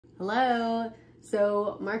Hello.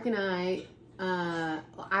 So Mark and I,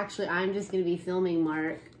 actually I'm just going to be filming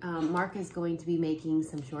Mark. Mark is going to be making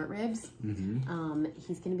some short ribs. Mm-hmm.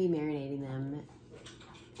 He's going to be marinating them.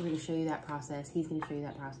 We're going to show you that process. He's going to show you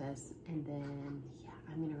that process. And then, yeah,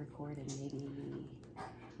 I'm going to record and maybe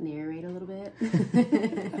narrate a little bit.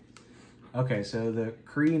 Okay, so the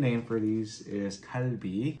Korean name for these is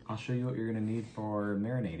Kalbi. I'll show you what you're going to need for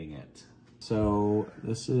marinating it. So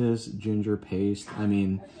this is ginger paste. I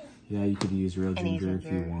mean, yeah, you could use real ginger if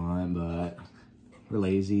you want, but we're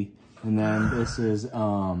lazy. And then this is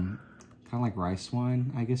kind of like rice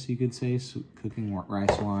wine, I guess you could say, cooking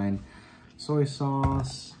rice wine, soy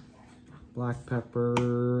sauce, black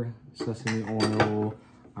pepper, sesame oil.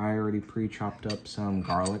 I already pre-chopped up some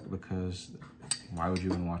garlic because why would you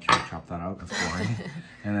even watch me chop that up? That's boring.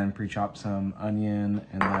 And then pre-chop some onion,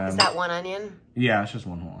 and then... Is that one onion? Yeah, it's just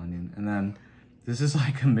one whole onion. And then this is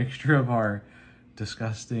like a mixture of our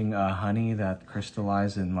disgusting honey that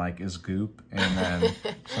crystallized and like is goop, and then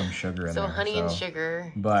some sugar in there. So honey and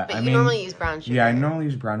sugar. But I you mean, normally use brown sugar. Yeah, I normally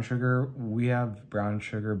use brown sugar. We have brown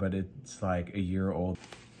sugar, but it's like a year old.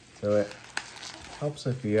 So it helps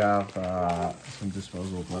if you have some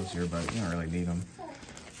disposable gloves here, but you don't really need them.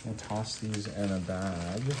 We'll toss these in a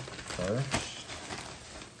bag first,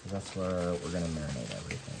 because that's where we're gonna marinate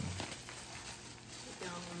everything.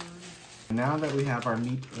 Now that we have our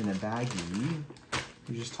meat in a baggie,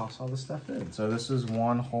 we just toss all the stuff in. So this is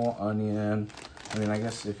one whole onion. I mean, I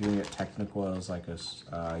guess if you can get technical, it was like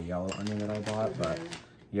a yellow onion that I bought, but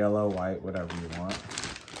yellow, white, whatever you want.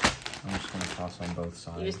 I'm just gonna toss on both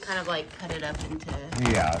sides. You just kind of like cut it up into...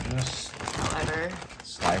 Yeah, just... however.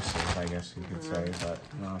 Slices, I guess you could say, but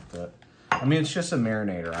you don't have to... I mean, it's just a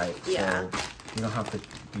marinator, right? Yeah. So you don't have to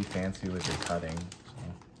be fancy with your cutting. So.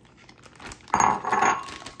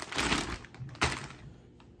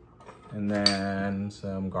 And then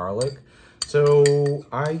some garlic. So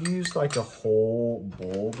I used like a whole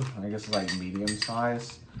bulb. I guess it's like medium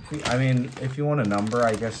size. I mean, if you want a number,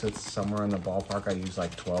 I guess it's somewhere in the ballpark. I use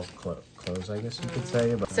like 12 cloves, I guess you could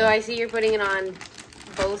say. But so I see you're putting it on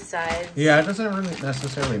both sides. Yeah, it doesn't really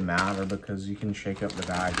necessarily matter because you can shake up the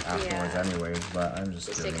bag afterwards anyways, but I'm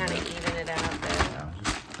just to kind of even it out there. Yeah,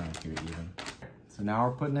 just kind of keep it even. So now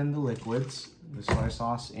we're putting in the liquids, the soy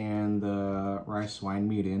sauce and the rice wine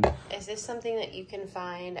meat in. Is this something that you can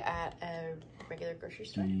find at a regular grocery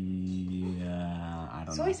store? Yeah, I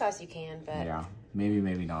don't know. Soy sauce you can, but... Yeah,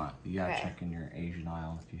 maybe not. You gotta check in your Asian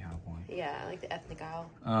aisle if you have one. Yeah, like the ethnic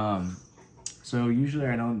aisle. So usually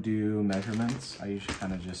I don't do measurements. I usually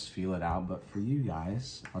kind of just feel it out. But for you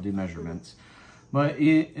guys, I'll do measurements. But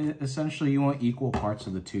essentially you want equal parts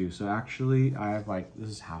of the two. So actually I have like, this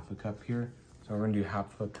is half a cup here. So we're gonna do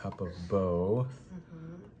half a cup of both.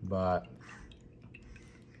 But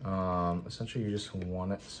essentially you just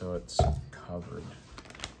want it so it's covered,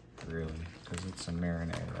 really, because it's a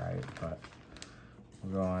marinade, right? But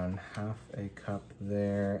we're going half a cup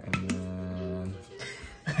there, and then...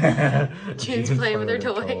 June's playing with her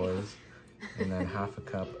toys. And then half a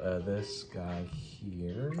cup of this guy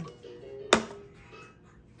here.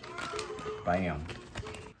 Bam.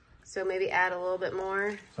 So maybe add a little bit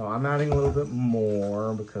more. So I'm adding a little bit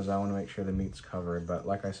more because I want to make sure the meat's covered. But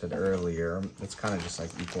like I said earlier, it's kind of just like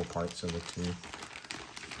equal parts of the two.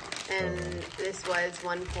 And this was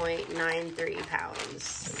 1.93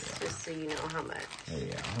 pounds, just so you know how much.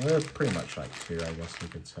 Yeah, they're pretty much like 2, I guess you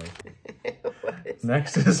could say.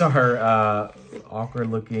 Next is our awkward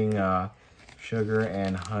looking sugar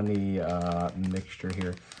and honey mixture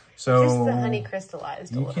here. So just the honey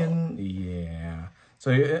crystallized a little. Yeah.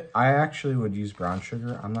 So I actually would use brown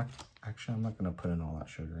sugar. I'm not gonna put in all that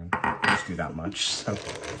sugar in. Just do that much. So.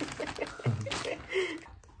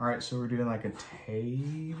 All right, so we're doing like a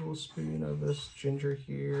tablespoon of this ginger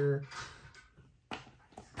here.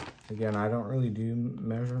 Again, I don't really do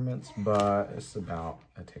measurements, but it's about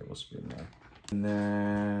a tablespoon there. And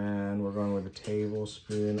then we're going with a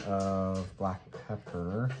tablespoon of black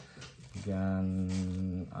pepper.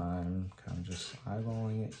 Again, I'm kind of just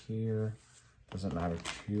eyeballing it here. Doesn't matter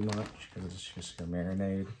too much because it's just your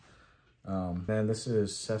marinade. Then this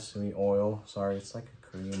is sesame oil. Sorry, it's like a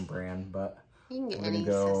Korean brand, but you can get we're any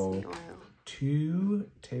gonna go sesame oil. 2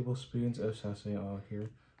 tablespoons of sesame oil here.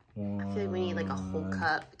 I feel like we need like a whole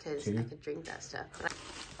cup because I could drink that stuff.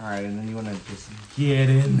 All right, and then you want to just get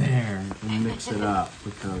in there and mix it up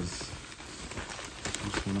because you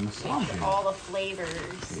just want to massage it. All the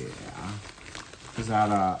flavors. Yeah. Because that,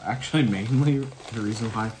 actually mainly the reason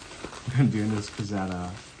why I'm doing this because that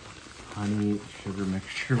honey sugar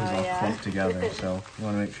mixture was all clumped together. So you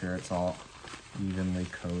want to make sure it's all evenly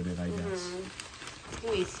coated, I guess. It's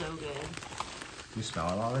gonna be so good. Do you smell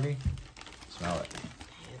it already? Smell it.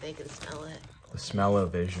 Yeah, they can smell it. The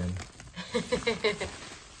smell-o-vision.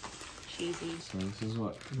 Cheesy. So this is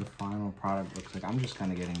what the final product looks like. I'm just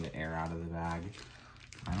kind of getting the air out of the bag.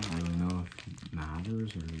 I don't really know if it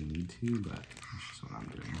matters or you need to, but that's just what I'm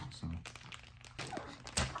doing. So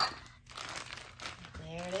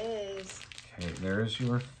there it is. okay, there's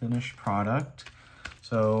your finished product.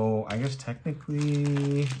 So I guess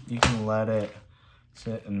technically you can let it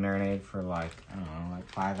sit and marinate for like, I don't know, like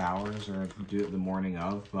 5 hours, or do it the morning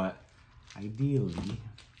of, but ideally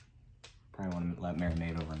probably want to let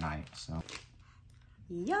marinate overnight. So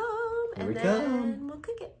Yum! Here And we then come. we'll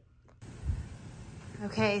cook it.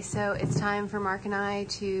 Okay, so it's time for Mark and I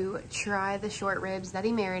to try the short ribs that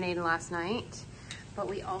he marinated last night. But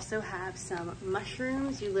we also have some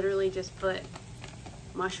mushrooms. You literally just put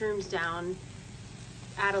mushrooms down,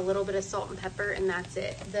 add a little bit of salt and pepper, and that's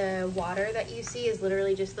it. The water that you see is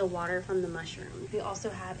literally just the water from the mushrooms. We also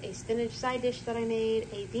have a spinach side dish that I made,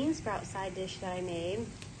 a bean sprout side dish that I made,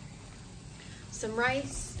 some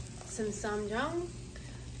rice, some samjang,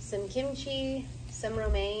 some kimchi, some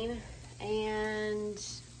romaine, and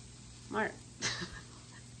Mark.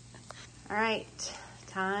 All right,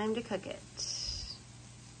 time to cook it.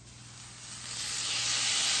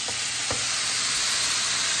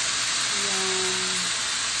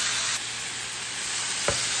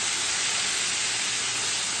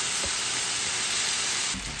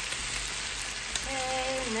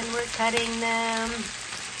 And then we're cutting them.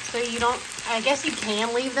 So you don't, I guess you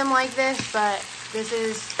can leave them like this, but this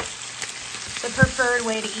is the preferred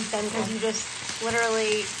way to eat them because you just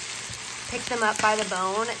literally pick them up by the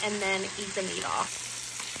bone and then eat the meat off.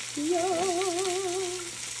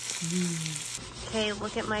 Okay,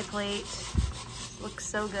 look at my plate. Looks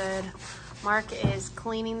so good. Mark is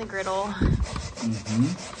cleaning the griddle.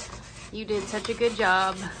 You did such a good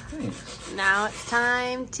job. thanks. Now it's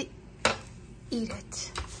time to eat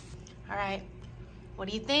it. All right, what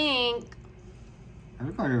do you think? I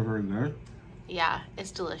think I very good. Yeah,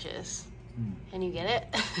 it's delicious. Can you get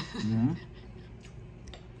it?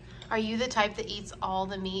 Are you the type that eats all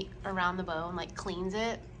the meat around the bone, like cleans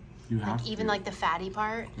it? You have Like even to. like the fatty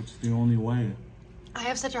part? It's the only way. I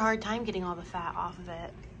have such a hard time getting all the fat off of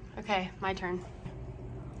it. Okay, my turn.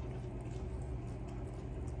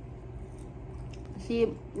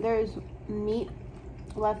 See, there's meat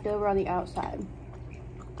left over on the outside.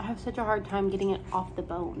 I have such a hard time getting it off the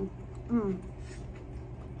bone.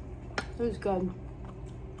 It was good.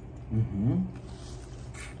 And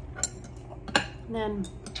then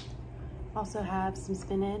also have some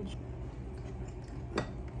spinach,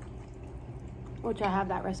 which I have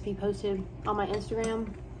that recipe posted on my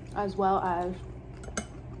Instagram, as well as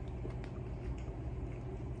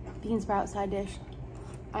bean sprout side dish.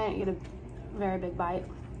 I didn't get a very big bite.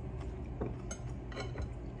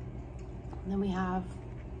 And then we have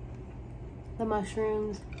the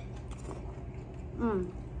mushrooms.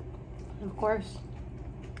 Of course,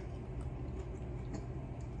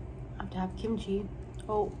 I have to have kimchi.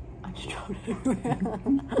 Oh, I just dropped it everywhere.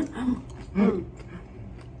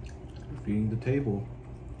 Feeding the table.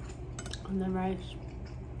 And then rice.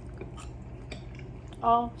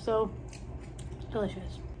 All so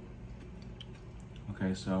delicious.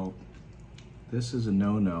 Okay, so this is a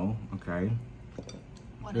no-no, okay?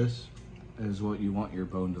 What This is what you want your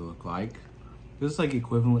bone to look like. This is like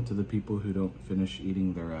equivalent to the people who don't finish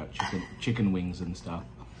eating their chicken wings and stuff.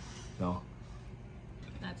 So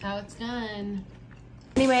That's how it's done.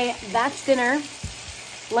 Anyway, that's dinner.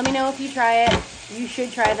 Let me know if you try it. You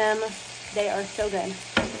should try them. They are so good.